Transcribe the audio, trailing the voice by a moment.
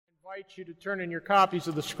invite you to turn in your copies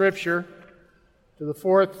of the Scripture to the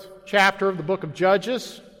 4th chapter of the book of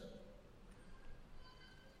Judges.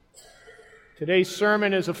 Today's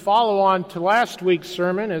sermon is a follow-on to last week's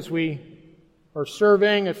sermon as we are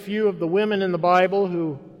surveying a few of the women in the Bible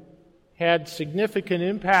who had significant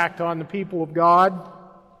impact on the people of God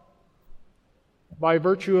by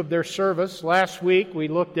virtue of their service. Last week we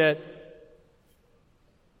looked at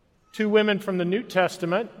two women from the New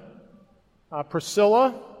Testament,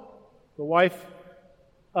 Priscilla, the wife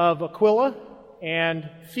of Aquila, and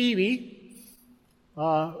Phoebe,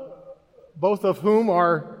 both of whom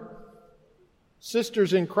are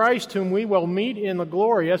sisters in Christ whom we will meet in the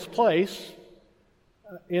glorious place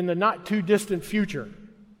in the not-too-distant future.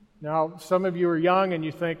 Now, some of you are young and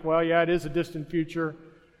you think, well, yeah, it is a distant future.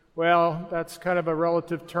 Well, that's kind of a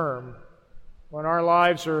relative term. When our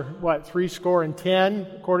lives are, 10,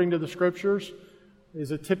 according to the Scriptures,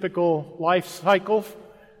 is a typical life cycle.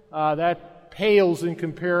 That pales in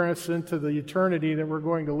comparison to the eternity that we're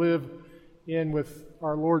going to live in with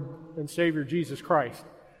our Lord and Savior Jesus Christ.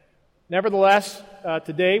 Nevertheless,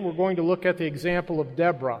 today we're going to look at the example of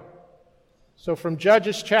Deborah. So from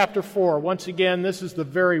Judges chapter 4, once again, this is the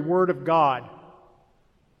very Word of God.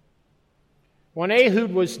 When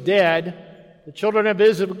Ehud was dead, the children of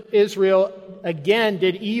Israel again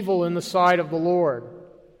did evil in the sight of the Lord.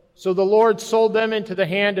 So the Lord sold them into the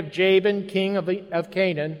hand of Jabin, king of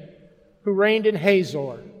Canaan, who reigned in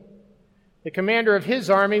Hazor. The commander of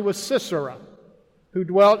his army was Sisera, who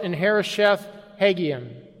dwelt in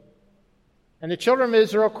Harosheth-Hagoyim. And the children of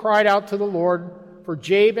Israel cried out to the Lord, for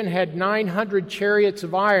Jabin had 900 chariots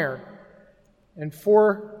of iron, and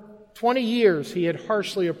for 20 years he had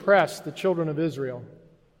harshly oppressed the children of Israel.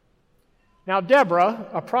 Now Deborah,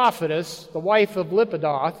 a prophetess, the wife of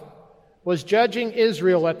Lapidoth, was judging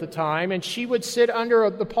Israel at the time, and she would sit under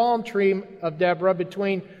the palm tree of Deborah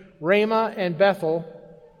between Ramah and Bethel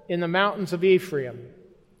in the mountains of Ephraim.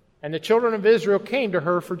 And the children of Israel came to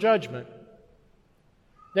her for judgment.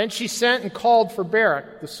 Then she sent and called for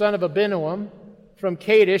Barak, the son of Abinoam, from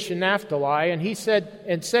Kadesh in Naphtali, and he said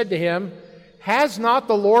to him, "Has not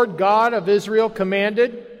the Lord God of Israel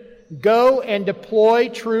commanded, go and deploy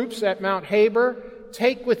troops at Mount Habor?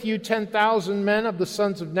 Take with you 10,000 men of the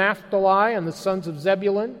sons of Naphtali and the sons of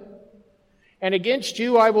Zebulun. And against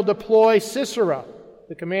you I will deploy Sisera,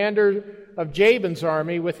 the commander of Jabin's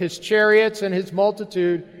army, with his chariots and his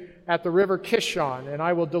multitude at the river Kishon, and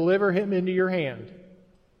I will deliver him into your hand."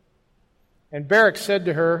 And Barak said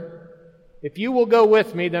to her, "If you will go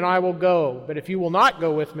with me, then I will go. But if you will not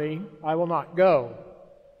go with me, I will not go."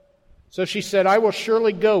 So she said, "I will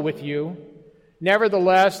surely go with you.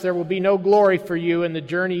 Nevertheless, there will be no glory for you in the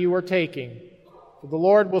journey you are taking, for the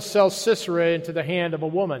Lord will sell Sisera into the hand of a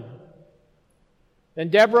woman." Then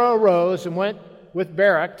Deborah arose and went with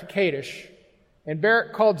Barak to Kadesh, and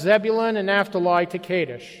Barak called Zebulun and Naphtali to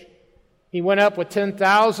Kadesh. He went up with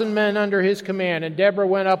 10,000 men under his command, and Deborah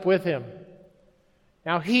went up with him.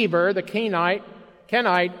 Now Heber, the Kenite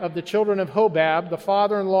of the children of Hobab, the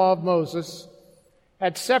father-in-law of Moses,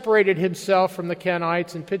 had separated himself from the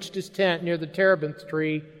Kenites and pitched his tent near the terebinth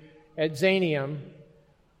tree at Zanaim,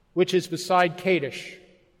 which is beside Kadesh.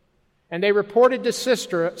 And they reported to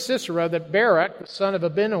Sisera that Barak, the son of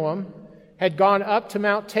Abinoam, had gone up to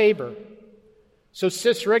Mount Tabor. So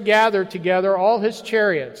Sisera gathered together all his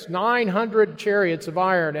chariots, 900 chariots of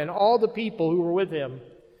iron, and all the people who were with him,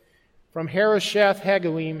 from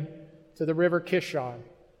Harosheth-Hagoyim to the river Kishon.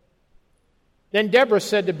 Then Deborah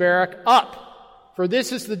said to Barak, "Up! For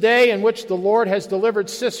this is the day in which the Lord has delivered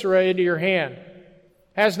Sisera into your hand.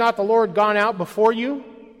 Has not the Lord gone out before you?"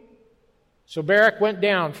 So Barak went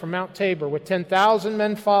down from Mount Tabor with 10,000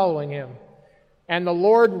 men following him. And the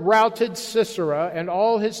Lord routed Sisera and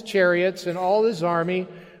all his chariots and all his army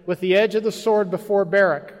with the edge of the sword before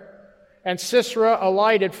Barak. And Sisera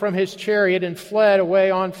alighted from his chariot and fled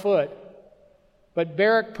away on foot. But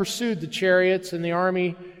Barak pursued the chariots and the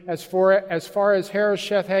army as far as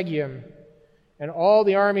Harosheth-Hagoyim. And all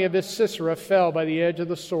the army of Sisera fell by the edge of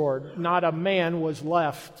the sword. Not a man was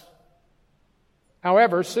left.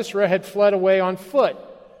 However, Sisera had fled away on foot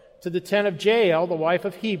to the tent of Jael, the wife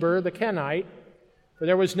of Heber the Kenite, for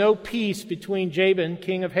there was no peace between Jabin,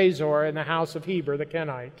 king of Hazor, and the house of Heber the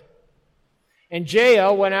Kenite. And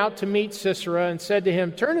Jael went out to meet Sisera and said to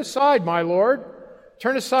him, "Turn aside, my lord.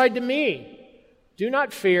 Turn aside to me. Do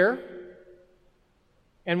not fear."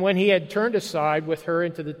 And when he had turned aside with her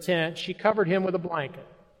into the tent, she covered him with a blanket.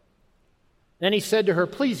 Then he said to her,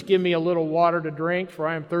 "Please give me a little water to drink, for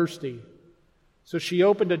I am thirsty." So she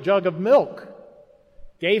opened a jug of milk,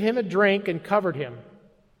 gave him a drink, and covered him.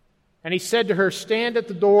 And he said to her, "Stand at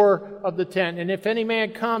the door of the tent, and if any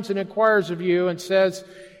man comes and inquires of you and says,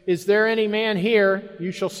 'Is there any man here?'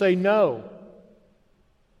 you shall say, 'No.'"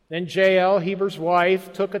 Then Jael, Heber's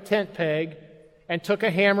wife, took a tent peg and took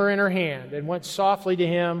a hammer in her hand and went softly to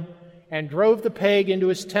him and drove the peg into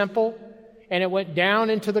his temple, and it went down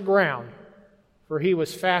into the ground, for he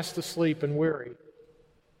was fast asleep and weary.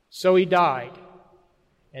 So he died.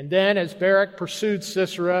 And then, as Barak pursued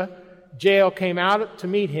Sisera, Jael came out to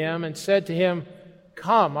meet him and said to him,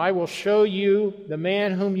 "Come, I will show you the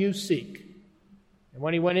man whom you seek." And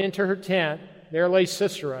when he went into her tent, there lay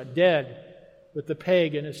Sisera, dead, with the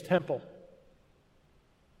peg in his temple.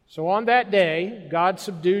 So on that day, God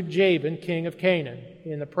subdued Jabin, king of Canaan,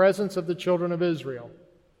 in the presence of the children of Israel.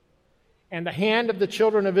 And the hand of the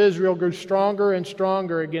children of Israel grew stronger and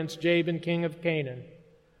stronger against Jabin, king of Canaan,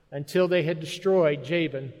 until they had destroyed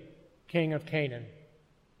Jabin, king of Canaan.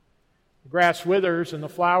 The grass withers and the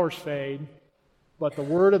flowers fade, but the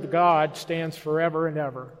word of God stands forever and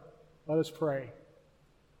ever. Let us pray.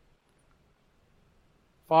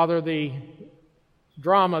 Father, the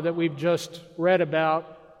drama that we've just read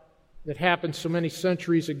about that happened so many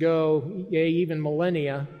centuries ago, yea, even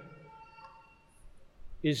millennia,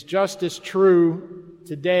 is just as true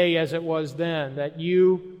today as it was then, that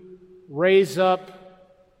you raise up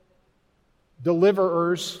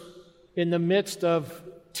deliverers in the midst of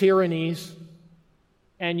tyrannies,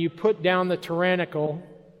 and you put down the tyrannical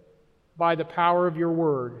by the power of your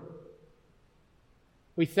word.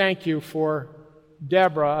 We thank you for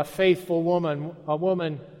Deborah, a faithful woman, a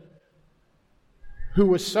woman who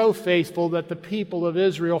was so faithful that the people of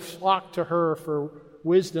Israel flocked to her for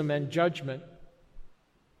wisdom and judgment.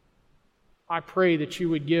 I pray that you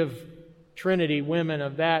would give Trinity women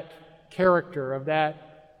of that character, of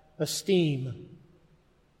that esteem,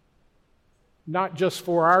 not just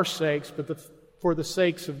for our sakes, but for the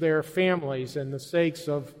sakes of their families and the sakes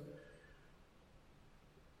of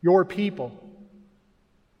your people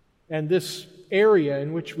and this area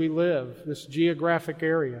in which we live, this geographic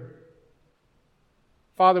area.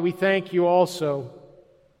 Father, we thank you also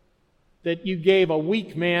that you gave a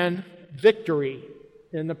weak man victory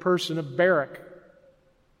in the person of Barak.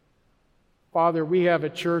 Father, we have a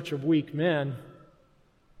church of weak men.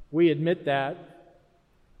 We admit that.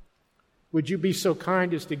 Would you be so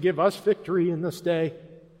kind as to give us victory in this day?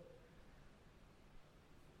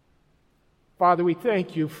 Father, we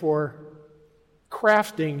thank you for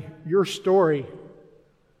crafting your story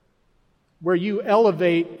where you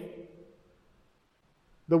elevate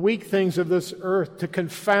the weak things of this earth to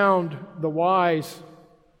confound the wise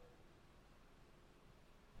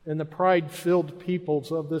and the pride-filled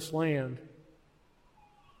peoples of this land.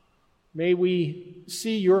 May we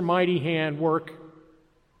see your mighty hand work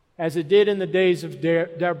as it did in the days of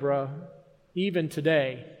Deborah, even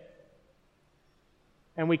today.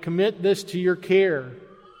 And we commit this to your care,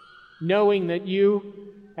 knowing that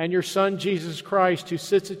you and your Son, Jesus Christ, who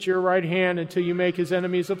sits at your right hand until you make his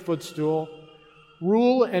enemies a footstool,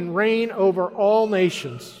 rule and reign over all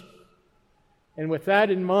nations. And with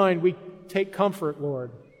that in mind, we take comfort,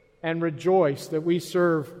 Lord, and rejoice that we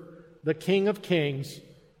serve the King of Kings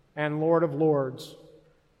and Lord of Lords.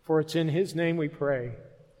 For it's in his name we pray.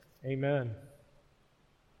 Amen.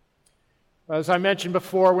 As I mentioned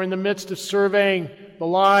before, we're in the midst of surveying the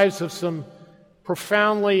lives of some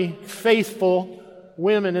profoundly faithful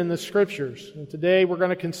women in the Scriptures. And today we're going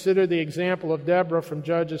to consider the example of Deborah from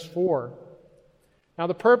Judges 4. Now,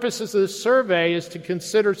 the purpose of this survey is to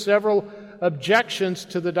consider several objections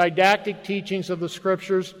to the didactic teachings of the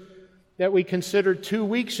Scriptures that we considered 2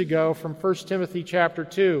 weeks ago from 1 Timothy chapter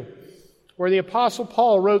 2, where the Apostle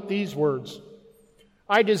Paul wrote these words,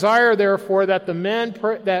 "I desire, therefore, that the men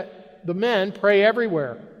pray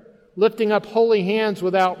everywhere, lifting up holy hands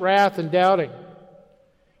without wrath and doubting.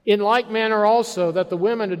 In like manner also that the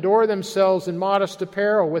women adore themselves in modest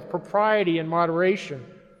apparel, with propriety and moderation,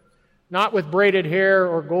 not with braided hair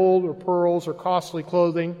or gold or pearls or costly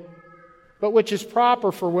clothing, but which is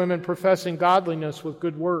proper for women professing godliness with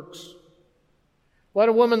good works. Let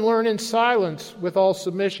a woman learn in silence with all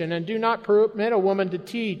submission, and do not permit a woman to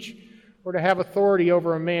teach or to have authority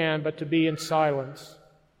over a man, but to be in silence.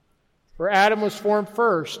 For Adam was formed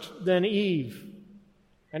first, then Eve.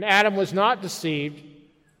 And Adam was not deceived,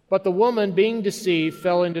 but the woman, being deceived,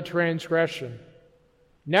 fell into transgression.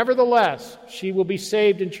 Nevertheless, she will be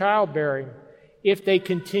saved in childbearing, if they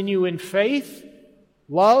continue in faith,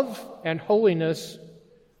 love, and holiness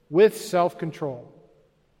with self-control."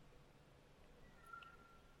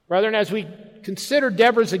 Brethren, as we consider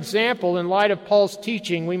Deborah's example in light of Paul's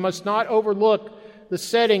teaching, we must not overlook the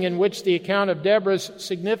setting in which the account of Deborah's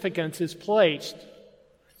significance is placed.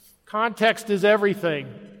 Context is everything,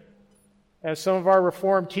 as some of our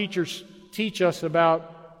Reformed teachers teach us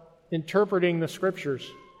about interpreting the Scriptures.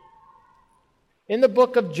 In the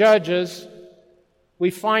book of Judges, we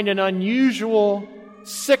find an unusual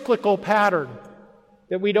cyclical pattern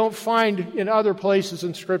that we don't find in other places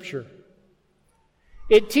in Scripture.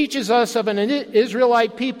 It teaches us of an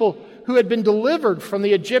Israelite people who had been delivered from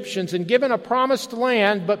the Egyptians and given a promised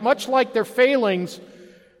land, but much like their failings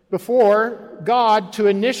before God to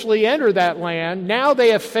initially enter that land, now they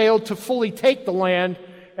have failed to fully take the land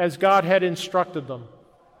as God had instructed them.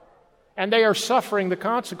 And they are suffering the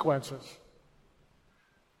consequences.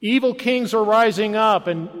 Evil kings are rising up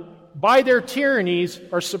and by their tyrannies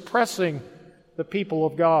are suppressing the people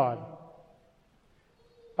of God.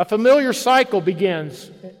 A familiar cycle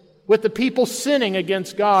begins with the people sinning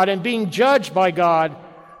against God and being judged by God,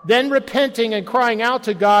 then repenting and crying out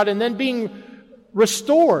to God, and then being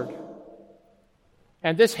restored.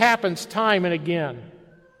 And this happens time and again.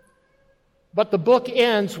 But the book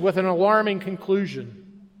ends with an alarming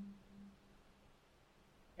conclusion.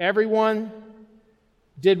 Everyone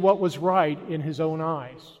did what was right in his own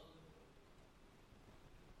eyes.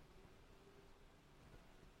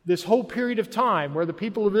 This whole period of time where the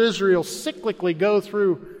people of Israel cyclically go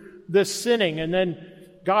through this sinning and then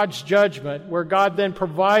God's judgment, where God then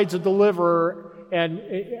provides a deliverer, and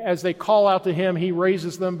as they call out to Him, He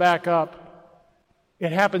raises them back up.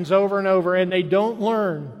 It happens over and over, and they don't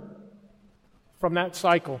learn from that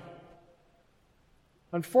cycle.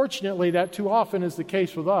 Unfortunately, that too often is the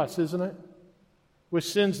case with us, isn't it? With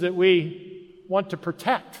sins that we want to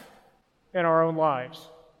protect in our own lives,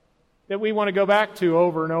 that we want to go back to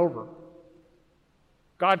over and over.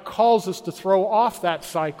 God calls us to throw off that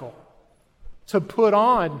cycle, to put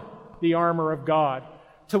on the armor of God,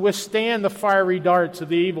 to withstand the fiery darts of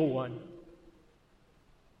the evil one,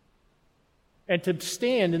 and to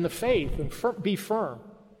stand in the faith and be firm.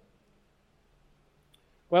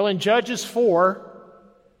 Well, in Judges 4,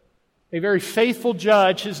 a very faithful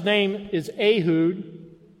judge, his name is Ehud.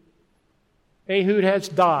 Ehud has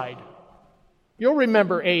died. You'll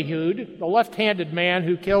remember Ehud, the left-handed man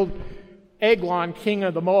who killed Eglon, king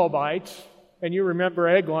of the Moabites. And you remember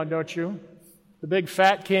Eglon, don't you? The big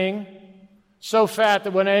fat king. So fat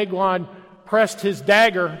that when Eglon pressed his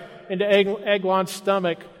dagger into Eglon's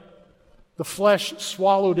stomach, the flesh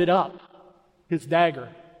swallowed it up, his dagger.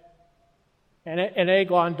 And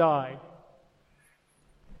Eglon died.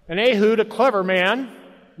 And Ehud, a clever man,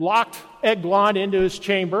 locked Eglon into his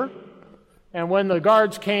chamber. And when the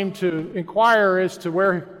guards came to inquire as to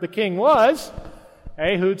where the king was,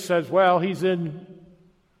 Ehud says, well, he's in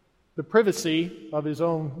the privacy of his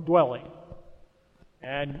own dwelling.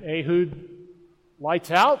 And Ehud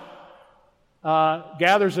lights out,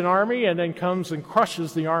 gathers an army, and then comes and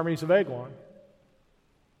crushes the armies of Eglon.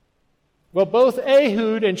 Well, both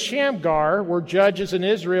Ehud and Shamgar were judges in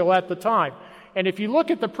Israel at the time. And if you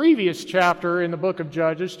look at the previous chapter in the book of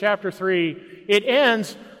Judges, chapter 3, it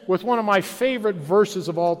ends with one of my favorite verses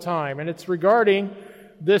of all time. And it's regarding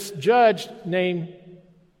this judge named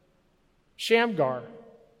Shamgar.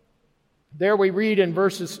 There we read in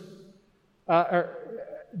verses,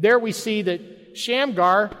 there we see that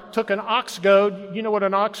Shamgar took an ox goad. You know what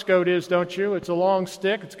an ox goad is, don't you? It's a long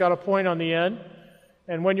stick. It's got a point on the end.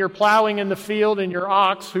 And when you're plowing in the field and your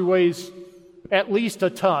ox, who weighs at least a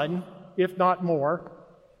ton, if not more,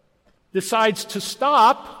 decides to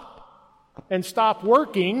stop and stop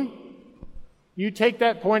working, you take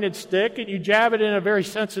that pointed stick and you jab it in a very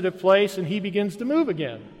sensitive place and he begins to move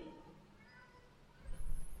again.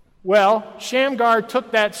 Well, Shamgar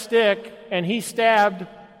took that stick and he stabbed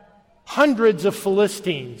hundreds of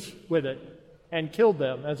Philistines with it and killed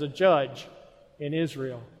them as a judge in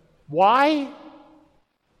Israel. Why?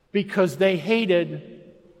 Because they hated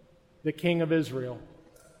the king of Israel,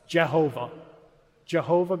 Jehovah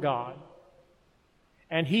God.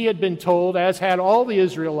 And he had been told, as had all the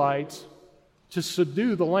Israelites, to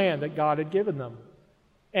subdue the land that God had given them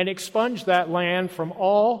and expunge that land from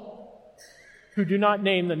all who do not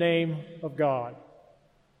name the name of God.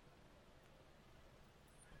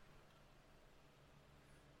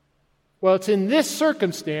 Well, it's in this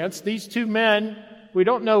circumstance, these two men, we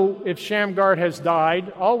don't know if Shamgar has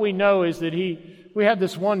died. All we know is that we have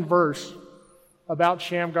this one verse about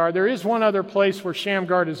Shamgar. There is one other place where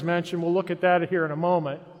Shamgar is mentioned. We'll look at that here in a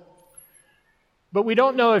moment. But we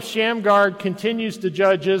don't know if Shamgar continues to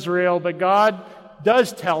judge Israel, but God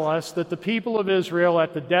does tell us that the people of Israel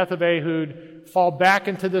at the death of Ehud fall back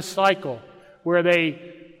into this cycle where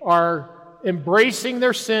they are embracing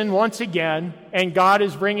their sin once again, and God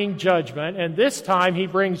is bringing judgment. And this time He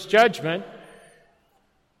brings judgment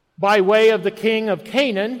by way of the king of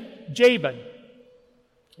Canaan, Jabin.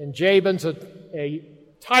 And Jabin's a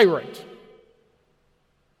tyrant.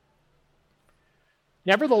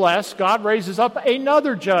 Nevertheless, God raises up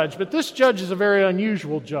another judge, but this judge is a very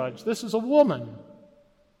unusual judge. This is a woman.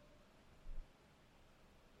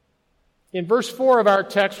 In verse 4 of our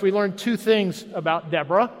text, we learn two things about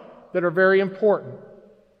Deborah that are very important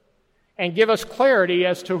and give us clarity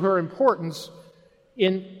as to her importance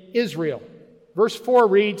in Israel. Verse 4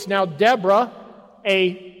 reads, "Now Deborah,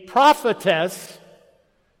 a prophetess,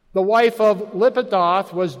 the wife of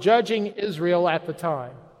Lapidoth, was judging Israel at the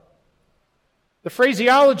time." The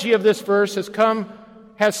phraseology of this verse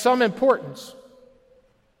has some importance.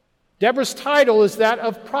 Deborah's title is that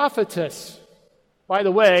of prophetess. By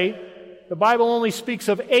the way, the Bible only speaks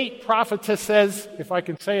of 8 prophetesses, if I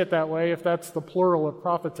can say it that way, if that's the plural of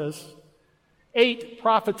prophetess. 8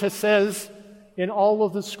 prophetesses in all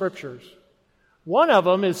of the Scriptures. One of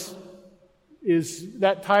them is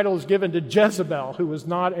that title is given to Jezebel, who was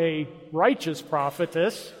not a righteous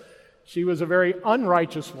prophetess. She was a very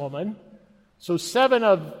unrighteous woman. So 7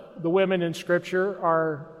 of the women in Scripture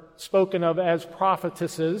are spoken of as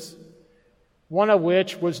prophetesses, one of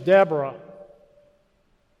which was Deborah.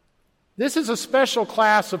 This is a special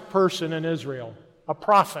class of person in Israel, a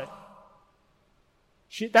prophet.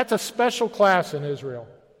 That's a special class in Israel.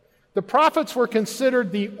 The prophets were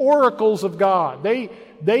considered the oracles of God.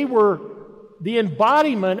 They were the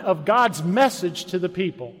embodiment of God's message to the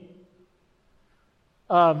people.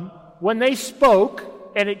 When they spoke,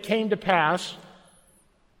 and it came to pass,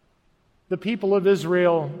 the people of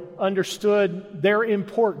Israel understood their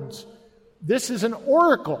importance. This is an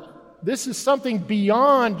oracle. This is something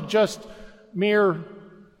beyond just mere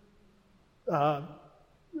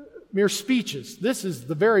speeches. This is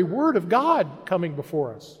the very Word of God coming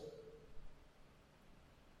before us.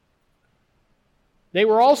 They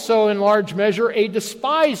were also, in large measure, a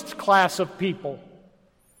despised class of people.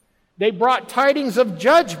 They brought tidings of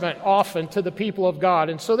judgment often to the people of God,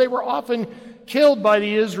 and so they were often killed by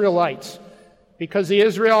the Israelites because the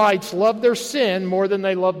Israelites loved their sin more than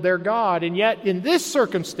they loved their God. And yet, in this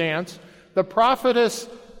circumstance, the prophetess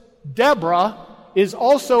Deborah is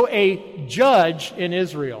also a judge in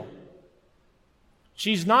Israel.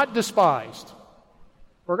 She's not despised.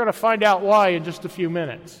 We're going to find out why in just a few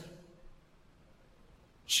minutes.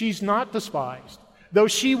 She's not despised. Though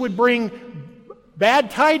she would bring bad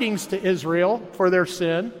tidings to Israel for their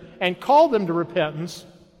sin and call them to repentance,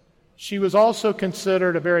 she was also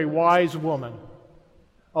considered a very wise woman,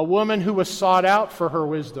 a woman who was sought out for her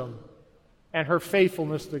wisdom and her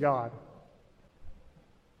faithfulness to God.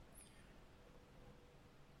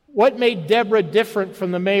 What made Deborah different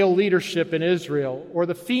from the male leadership in Israel, or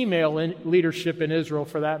the female leadership in Israel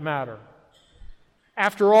for that matter?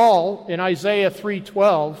 After all, in Isaiah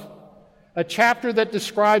 3:12, a chapter that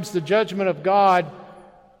describes the judgment of God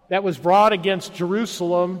that was brought against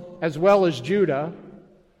Jerusalem as well as Judah,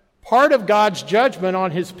 part of God's judgment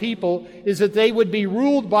on His people is that they would be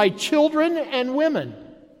ruled by children and women.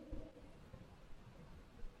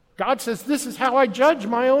 God says, "This is how I judge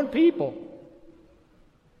my own people."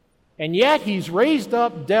 And yet He's raised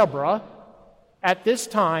up Deborah at this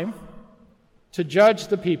time to judge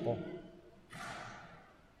the people.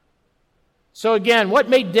 So again, what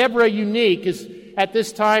made Deborah unique is at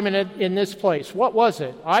this time and in this place? What was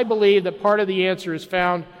it? I believe that part of the answer is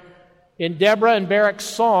found in Deborah and Barak's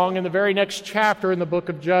song in the very next chapter in the book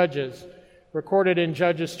of Judges, recorded in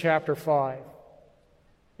Judges chapter 5.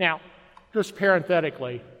 Now, just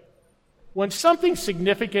parenthetically, when something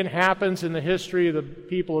significant happens in the history of the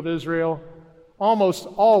people of Israel, almost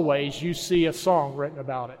always you see a song written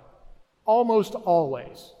about it. Almost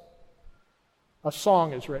always a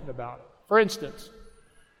song is written about it. For instance,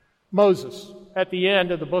 Moses, at the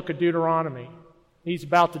end of the book of Deuteronomy, he's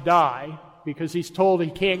about to die because he's told he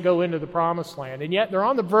can't go into the promised land. And yet they're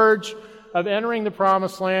on the verge of entering the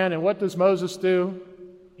promised land, and what does Moses do?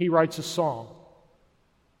 He writes a song.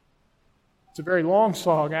 It's a very long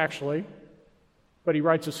song, actually, but he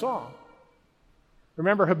writes a song.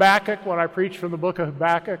 Remember Habakkuk, when I preached from the book of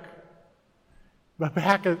Habakkuk?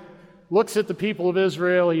 Habakkuk looks at the people of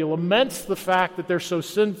Israel, he laments the fact that they're so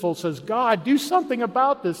sinful, says, "God, do something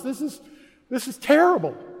about this. This is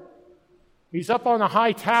terrible." He's up on a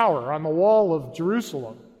high tower on the wall of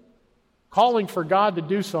Jerusalem, calling for God to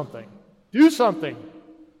do something. Do something.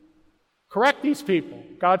 Correct these people.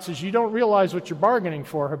 God says, "You don't realize what you're bargaining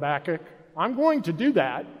for, Habakkuk. I'm going to do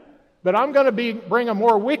that, but I'm going to bring a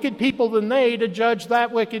more wicked people than they to judge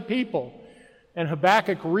that wicked people." And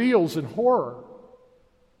Habakkuk reels in horror.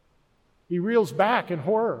 He reels back in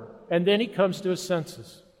horror, and then he comes to his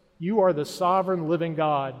senses. "You are the sovereign living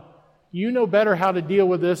God. You know better how to deal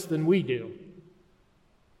with this than we do.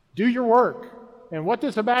 Do your work. And what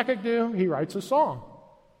does Habakkuk do? He writes a song.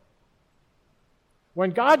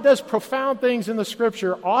 When God does profound things in the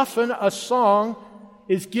Scripture, often a song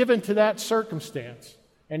is given to that circumstance.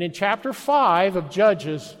 And in chapter 5 of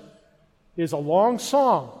Judges is a long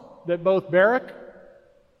song that both Barak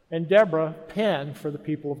and Deborah pen for the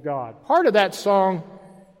people of God. Part of that song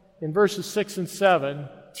in verses 6 and 7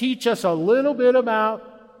 teach us a little bit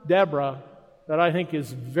about Deborah that I think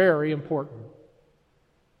is very important.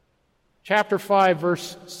 Chapter 5,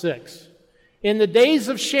 verse 6. In the days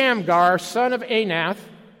of Shamgar, son of Anath,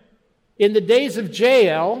 in the days of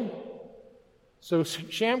Jael, so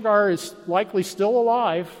Shamgar is likely still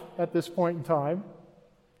alive at this point in time,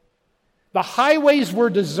 the highways were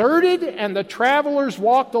deserted and the travelers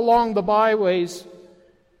walked along the byways.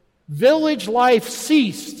 Village life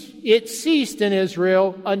ceased. It ceased in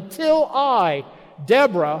Israel until I,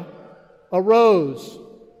 Deborah, arose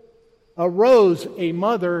a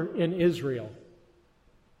mother in Israel.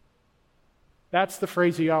 That's the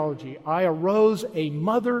phraseology. I arose a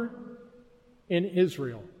mother in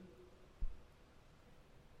Israel.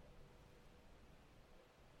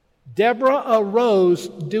 Deborah arose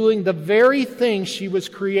doing the very thing she was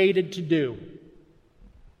created to do.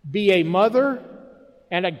 Be a mother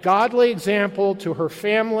and a godly example to her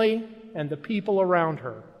family and the people around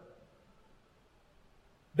her.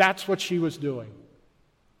 That's what she was doing.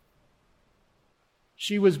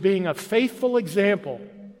 She was being a faithful example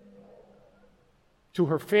to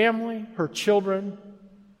her family, her children,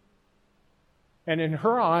 and in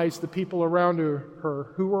her eyes, the people around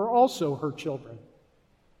her who were also her children.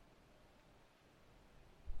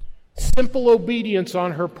 Simple obedience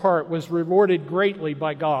on her part was rewarded greatly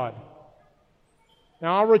by God.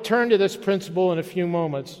 Now, I'll return to this principle in a few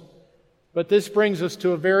moments, but this brings us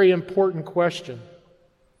to a very important question.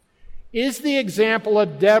 Is the example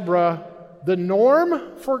of Deborah the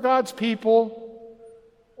norm for God's people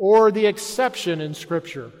or the exception in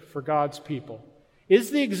Scripture for God's people? Is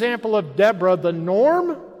the example of Deborah the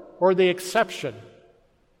norm or the exception?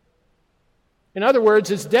 In other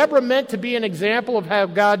words, is Deborah meant to be an example of how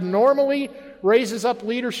God normally raises up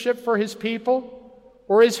leadership for His people?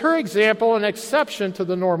 Or is her example an exception to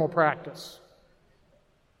the normal practice?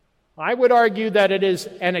 I would argue that it is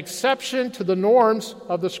an exception to the norms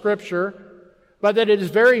of the Scripture, but that it is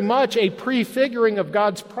very much a prefiguring of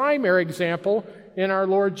God's primary example in our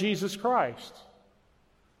Lord Jesus Christ.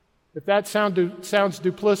 If that sounds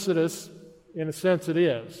duplicitous, in a sense it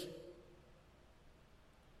is.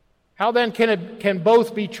 How then can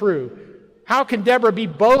both be true? How can Deborah be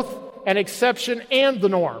both an exception and the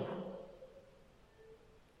norm?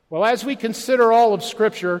 Well, as we consider all of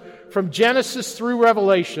Scripture, from Genesis through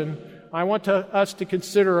Revelation, I want us to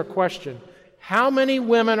consider a question. How many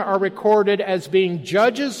women are recorded as being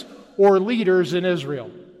judges or leaders in Israel?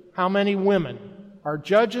 How many women are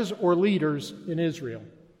judges or leaders in Israel?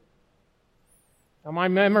 Now, my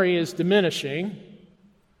memory is diminishing,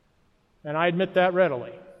 and I admit that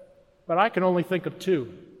readily. But I can only think of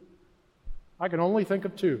two.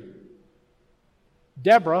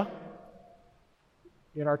 Deborah,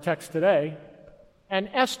 in our text today, and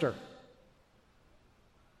Esther,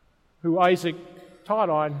 who Isaac taught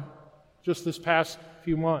on just this past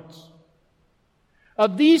few months.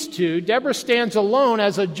 Of these two, Deborah stands alone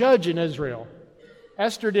as a judge in Israel.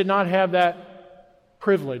 Esther did not have that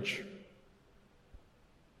privilege.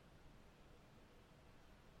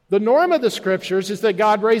 The norm of the Scriptures is that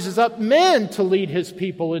God raises up men to lead His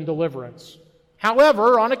people in deliverance.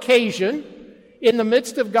 However, on occasion, in the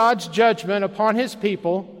midst of God's judgment upon His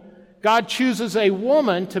people, God chooses a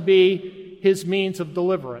woman to be His means of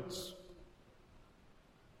deliverance.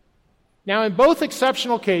 Now, in both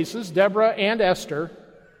exceptional cases, Deborah and Esther,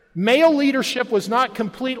 male leadership was not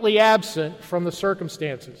completely absent from the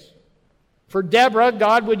circumstances. For Deborah,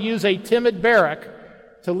 God would use a timid Barak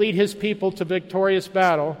to lead His people to victorious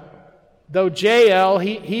battle, though Jael,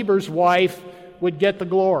 Heber's wife, would get the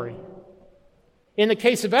glory. In the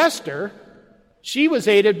case of Esther, she was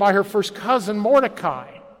aided by her first cousin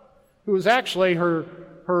Mordecai, who was actually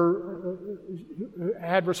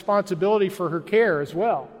had responsibility for her care as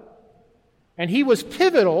well. And he was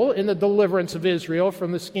pivotal in the deliverance of Israel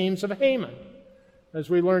from the schemes of Haman, as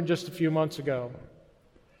we learned just a few months ago.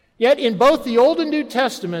 Yet in both the Old and New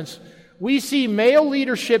Testaments, we see male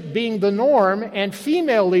leadership being the norm and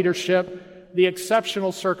female leadership the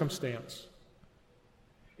exceptional circumstance.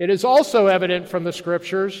 It is also evident from the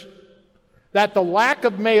Scriptures that the lack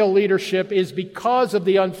of male leadership is because of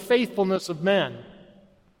the unfaithfulness of men.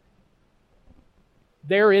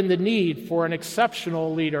 Therein the need for an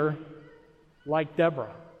exceptional leader like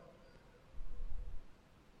Deborah.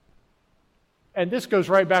 And this goes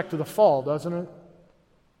right back to the fall, doesn't it?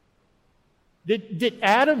 Did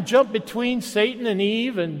Adam jump between Satan and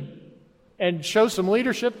Eve and show some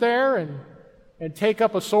leadership there and take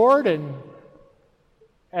up a sword and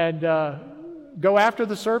go after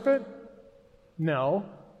the serpent? No.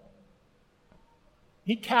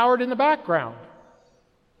 He cowered in the background.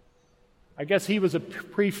 I guess he was a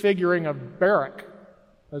prefiguring of Barak,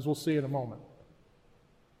 as we'll see in a moment.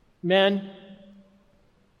 Men,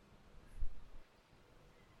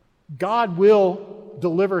 God will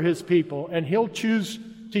deliver his people, and he'll choose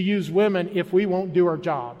to use women if we won't do our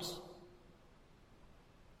jobs.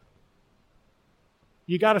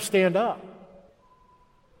 You got to stand up.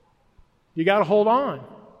 You got to hold on.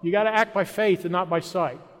 You got to act by faith and not by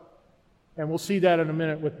sight. And we'll see that in a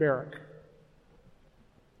minute with Barak.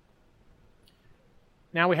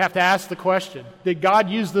 Now we have to ask the question, did God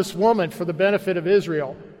use this woman for the benefit of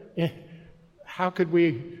Israel? How could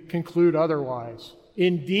we conclude otherwise?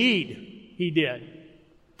 Indeed, he did.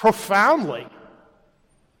 Profoundly.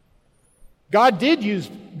 God did use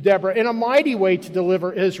Deborah in a mighty way to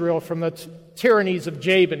deliver Israel from the tyrannies of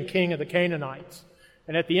Jabin, king of the Canaanites.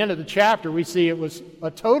 And at the end of the chapter, we see it was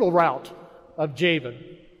a total rout of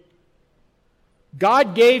Jabin.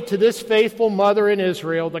 God gave to this faithful mother in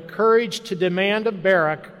Israel the courage to demand of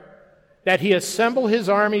Barak that he assemble his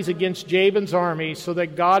armies against Jabin's army so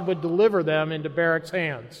that God would deliver them into Barak's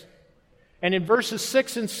hands. And in verses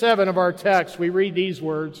 6 and 7 of our text, we read these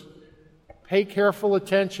words. Pay careful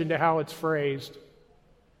attention to how it's phrased.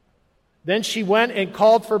 Then she went and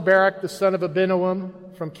called for Barak, the son of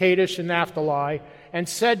Abinoam, from Kadesh and Naphtali, and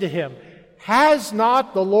said to him, Has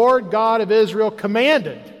not the Lord God of Israel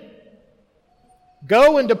commanded?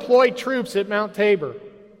 Go and deploy troops at Mount Tabor.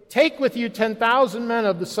 Take with you 10,000 men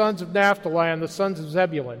of the sons of Naphtali and the sons of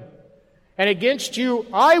Zebulun. And against you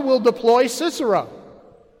I will deploy Sisera,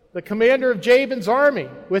 the commander of Jabin's army,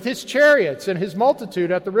 with his chariots and his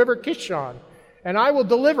multitude at the river Kishon, and I will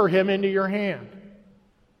deliver him into your hand.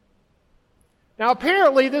 Now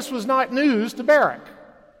apparently this was not news to Barak.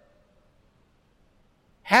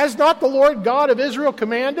 Has not the Lord God of Israel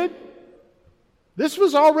commanded? This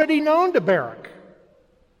was already known to Barak.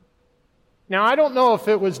 Now, I don't know if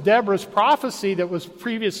it was Deborah's prophecy that was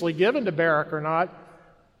previously given to Barak or not,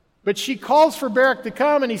 but she calls for Barak to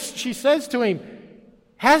come, and she says to him,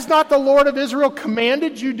 Has not the Lord of Israel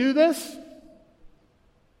commanded you do this?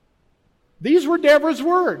 These were Deborah's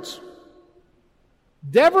words.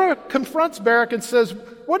 Deborah confronts Barak and says,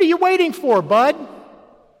 What are you waiting for, bud?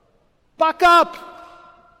 Buck up.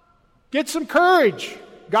 Get some courage.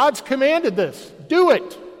 God's commanded this. Do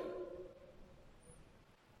it.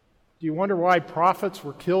 Do you wonder why prophets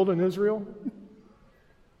were killed in Israel?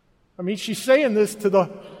 I mean, she's saying this to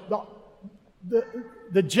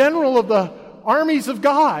the general of the armies of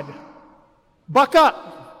God. Buck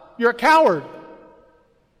up. You're a coward.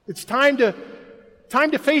 It's time to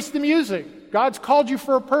face the music. God's called you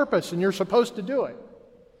for a purpose, and you're supposed to do it.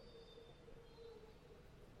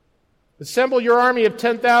 Assemble your army of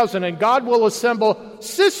 10,000, and God will assemble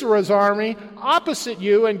Sisera's army opposite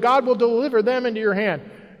you, and God will deliver them into your hand.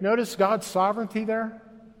 Notice God's sovereignty there.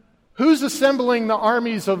 Who's assembling the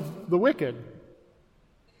armies of the wicked?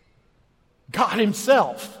 God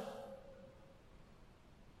himself.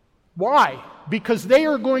 Why? Because they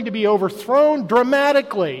are going to be overthrown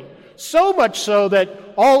dramatically. So much so that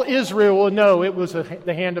all Israel will know it was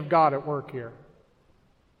the hand of God at work here.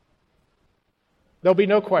 There'll be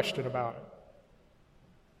no question about it.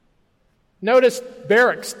 Notice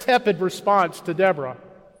Barak's tepid response to Deborah.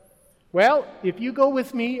 Well, if you go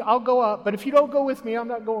with me, I'll go up. But if you don't go with me, I'm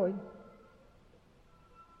not going.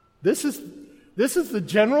 This is the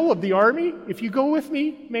general of the army. If you go with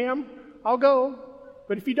me, ma'am, I'll go.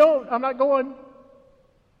 But if you don't, I'm not going.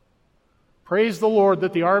 Praise the Lord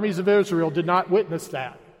that the armies of Israel did not witness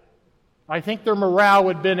that. I think their morale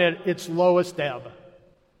would have been at its lowest ebb.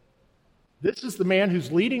 This is the man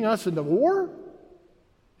who's leading us into war?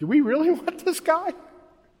 Do we really want this guy?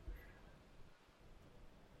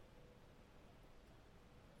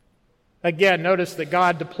 Again, notice that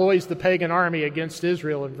God deploys the pagan army against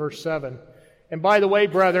Israel in verse 7. And by the way,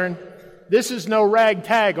 brethren, this is no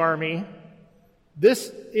ragtag army.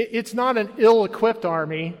 It's not an ill-equipped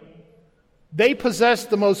army. They possess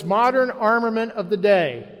the most modern armament of the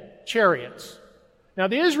day, chariots. Now,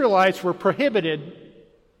 the Israelites were prohibited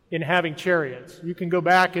in having chariots. You can go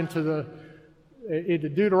back into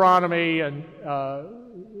Deuteronomy and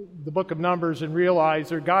the book of Numbers and realize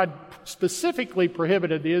that God specifically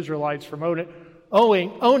prohibited the Israelites from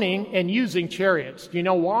owning and using chariots. Do you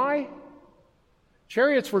know why?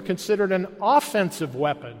 Chariots were considered an offensive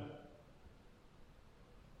weapon.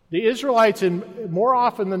 The Israelites, more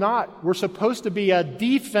often than not, were supposed to be a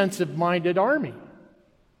defensive-minded army.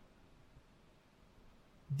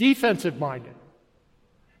 Defensive-minded.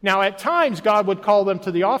 Now, at times, God would call them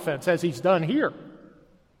to the offense, as he's done here.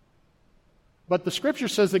 But the Scripture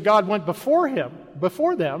says that God went before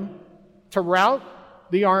them, to rout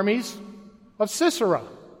the armies of Sisera.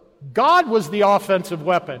 God was the offensive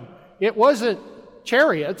weapon. It wasn't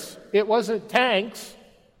chariots. It wasn't tanks.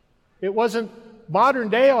 It wasn't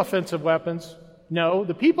modern-day offensive weapons. No,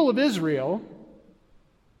 the people of Israel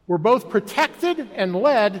were both protected and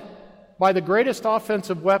led by the greatest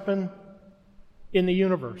offensive weapon in the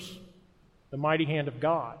universe, the mighty hand of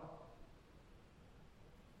God.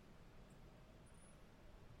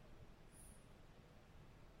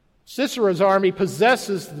 Sisera's army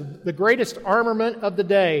possesses the greatest armament of the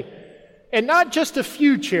day, and not just a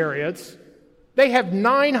few chariots. They have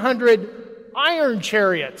 900 iron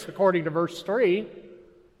chariots, according to verse 3.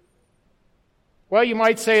 Well, you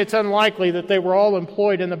might say it's unlikely that they were all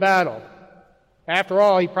employed in the battle. After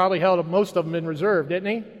all, he probably held most of them in reserve, didn't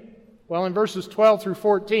he? Well, in verses 12 through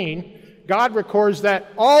 14, God records that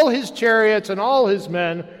all his chariots and all his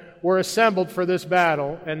men were assembled for this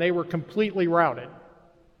battle, and they were completely routed.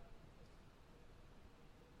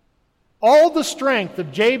 All the strength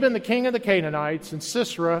of Jabin, the king of the Canaanites, and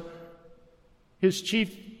Sisera, his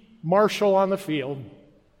chief marshal on the field,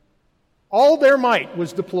 all their might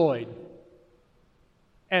was deployed,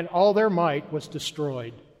 and all their might was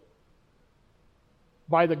destroyed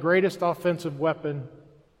by the greatest offensive weapon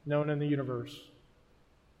known in the universe,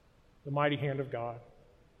 the mighty hand of God.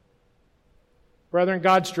 Brethren,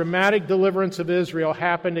 God's dramatic deliverance of Israel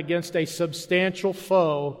happened against a substantial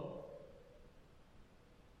foe.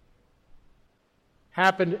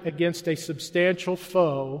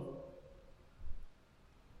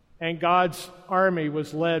 And God's army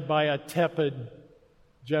was led by a tepid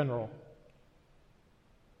general.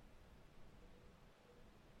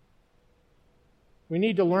 We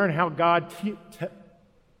need to learn how God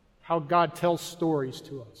tells stories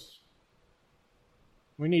to us.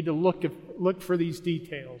 We need to look for these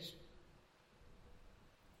details.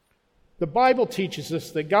 The Bible teaches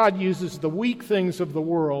us that God uses the weak things of the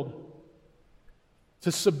world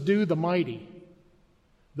to subdue the mighty.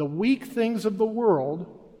 The weak things of the world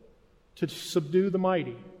to subdue the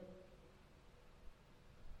mighty.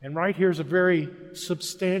 And right here's a very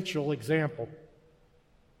substantial example.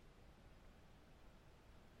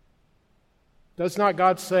 Does not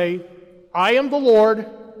God say, I am the Lord,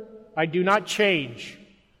 I do not change.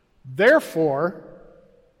 Therefore,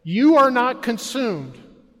 you are not consumed,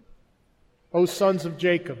 O sons of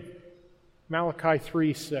Jacob. Malachi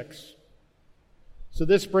 3:6. So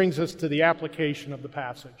this brings us to the application of the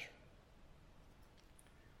passage.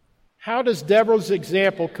 How does Deborah's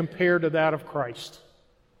example compare to that of Christ?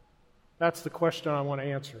 That's the question I want to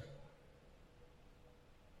answer.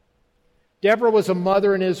 Deborah was a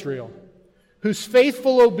mother in Israel whose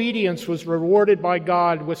faithful obedience was rewarded by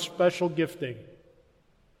God with special gifting.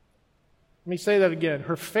 Let me say that again.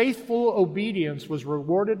 Her faithful obedience was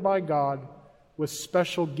rewarded by God with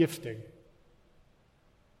special gifting.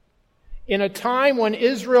 In a time when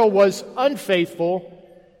Israel was unfaithful,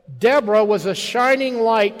 Deborah was a shining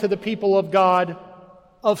light to the people of God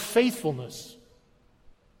of faithfulness.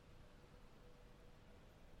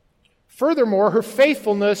 Furthermore, her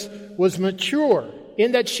faithfulness was mature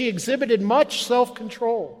in that she exhibited much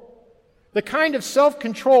self-control. The kind of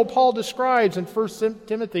self-control Paul describes in 1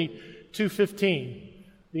 Timothy 2:15,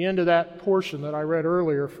 the end of that portion that I read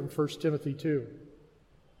earlier from 1 Timothy 2.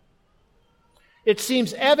 It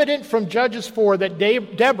seems evident from Judges 4 that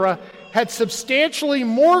Deborah had substantially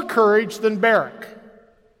more courage than Barak,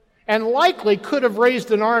 and likely could have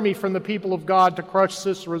raised an army from the people of God to crush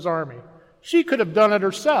Sisera's army. She could have done it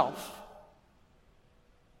herself.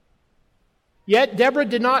 Yet Deborah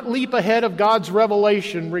did not leap ahead of God's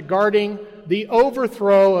revelation regarding the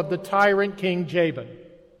overthrow of the tyrant King Jabin.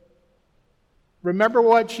 Remember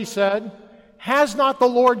what she said? Has not the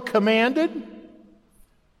Lord commanded?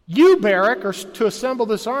 You, Barak, are to assemble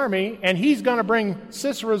this army, and he's going to bring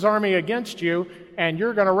Sisera's army against you, and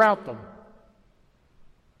you're going to rout them.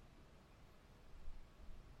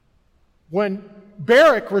 When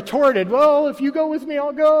Barak retorted, well, if you go with me,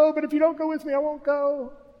 I'll go, but if you don't go with me, I won't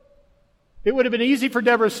go. It would have been easy for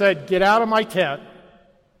Deborah to say, get out of my tent.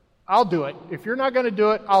 I'll do it. If you're not going to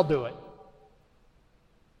do it, I'll do it.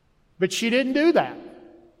 But she didn't do that.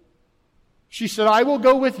 She said, I will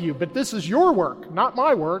go with you, but this is your work, not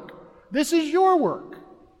my work. This is your work.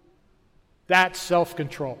 That's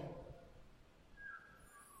self-control.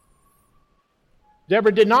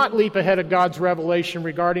 Deborah did not leap ahead of God's revelation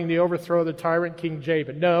regarding the overthrow of the tyrant King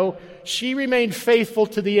Jabin. No, she remained faithful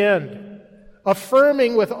to the end,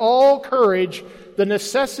 affirming with all courage the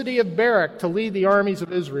necessity of Barak to lead the armies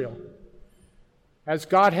of Israel, as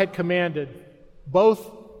God had commanded both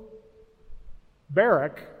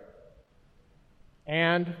Barak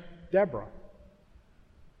and Deborah.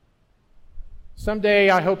 Someday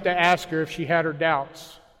I hope to ask her if she had her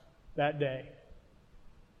doubts that day.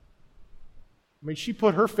 I mean, she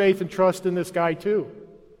put her faith and trust in this guy too.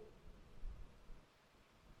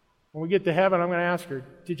 When we get to heaven, I'm going to ask her,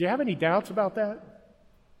 did you have any doubts about that?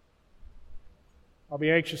 I'll be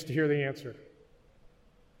anxious to hear the answer.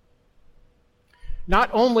 Not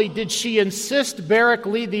only did she insist Barak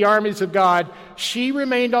lead the armies of God, she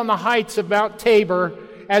remained on the heights of Mount Tabor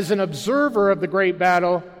as an observer of the great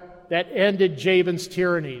battle that ended Jabin's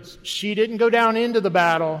tyrannies. She didn't go down into the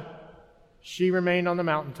battle. She remained on the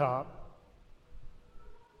mountaintop,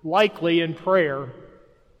 likely in prayer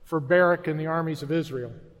for Barak and the armies of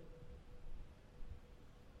Israel.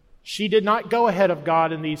 She did not go ahead of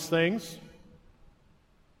God in these things.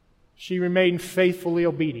 She remained faithfully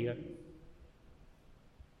obedient.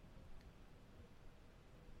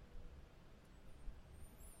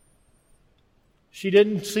 She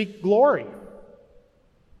didn't seek glory.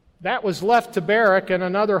 That was left to Barak and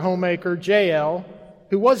another homemaker, Jael,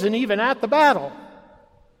 who wasn't even at the battle.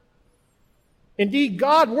 Indeed,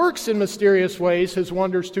 God works in mysterious ways His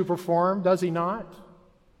wonders to perform, does He not?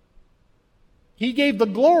 He gave the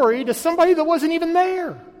glory to somebody that wasn't even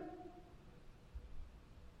there.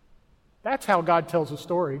 That's how God tells a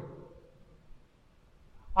story.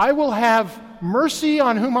 I will have mercy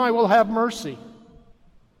on whom I will have mercy,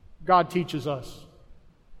 God teaches us.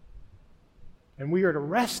 And we are to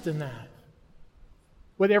rest in that,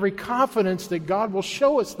 with every confidence that God will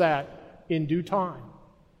show us that in due time,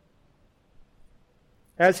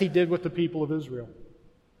 as He did with the people of Israel.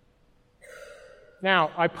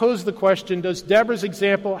 Now, I pose the question, does Deborah's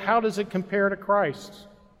example, how does it compare to Christ's?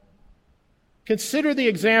 Consider the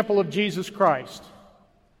example of Jesus Christ.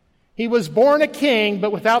 He was born a king,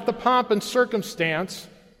 but without the pomp and circumstance,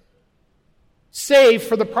 save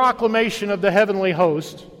for the proclamation of the heavenly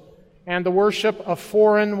host and the worship of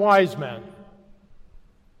foreign wise men.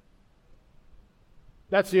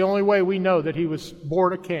 That's the only way we know that he was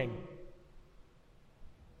born a king.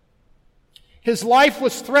 His life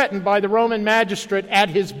was threatened by the Roman magistrate at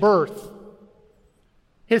his birth.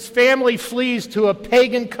 His family flees to a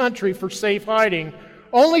pagan country for safe hiding,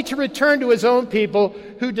 only to return to his own people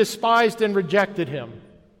who despised and rejected him.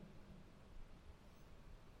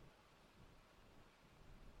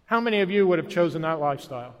 How many of you would have chosen that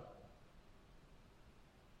lifestyle?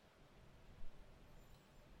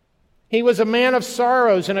 He was a man of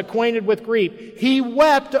sorrows and acquainted with grief. He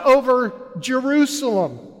wept over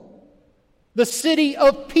Jerusalem, the city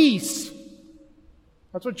of peace.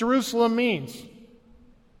 That's what Jerusalem means.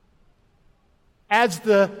 As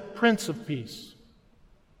the Prince of Peace.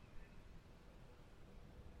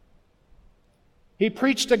 He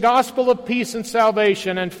preached a gospel of peace and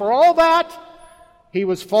salvation, and for all that, he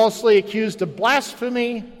was falsely accused of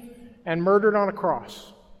blasphemy and murdered on a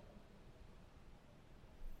cross.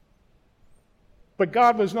 But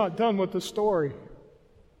God was not done with the story.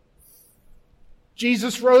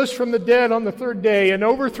 Jesus rose from the dead on the third day and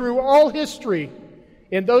overthrew all history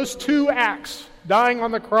in those two acts, dying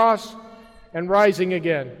on the cross and rising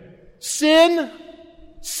again. Sin,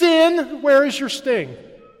 where is your sting?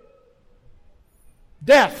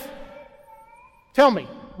 Death, tell me,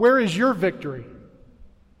 where is your victory?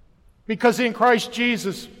 Because in Christ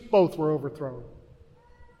Jesus, both were overthrown.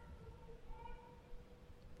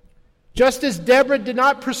 Just as Deborah did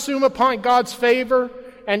not presume upon God's favor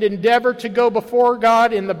and endeavor to go before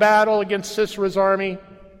God in the battle against Sisera's army,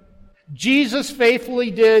 Jesus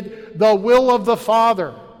faithfully did the will of the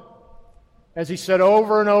Father, as he said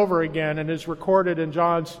over and over again and is recorded in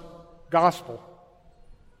John's Gospel.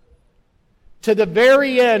 To the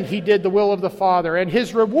very end, he did the will of the Father, and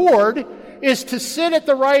his reward is to sit at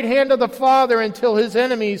the right hand of the Father until his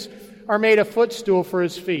enemies are made a footstool for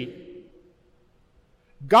his feet.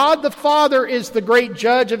 God the Father is the great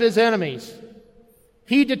judge of his enemies.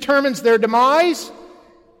 He determines their demise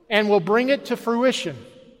and will bring it to fruition.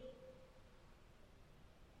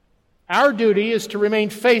 Our duty is to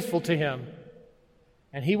remain faithful to him,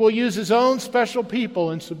 and he will use his own special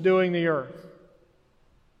people in subduing the earth.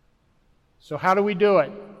 So how do we do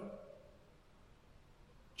it?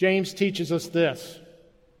 James teaches us this.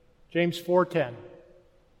 James 4:10.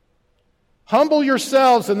 Humble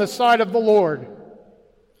yourselves in the sight of the Lord,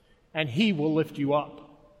 and he will lift you up.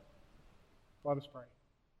 Let us pray.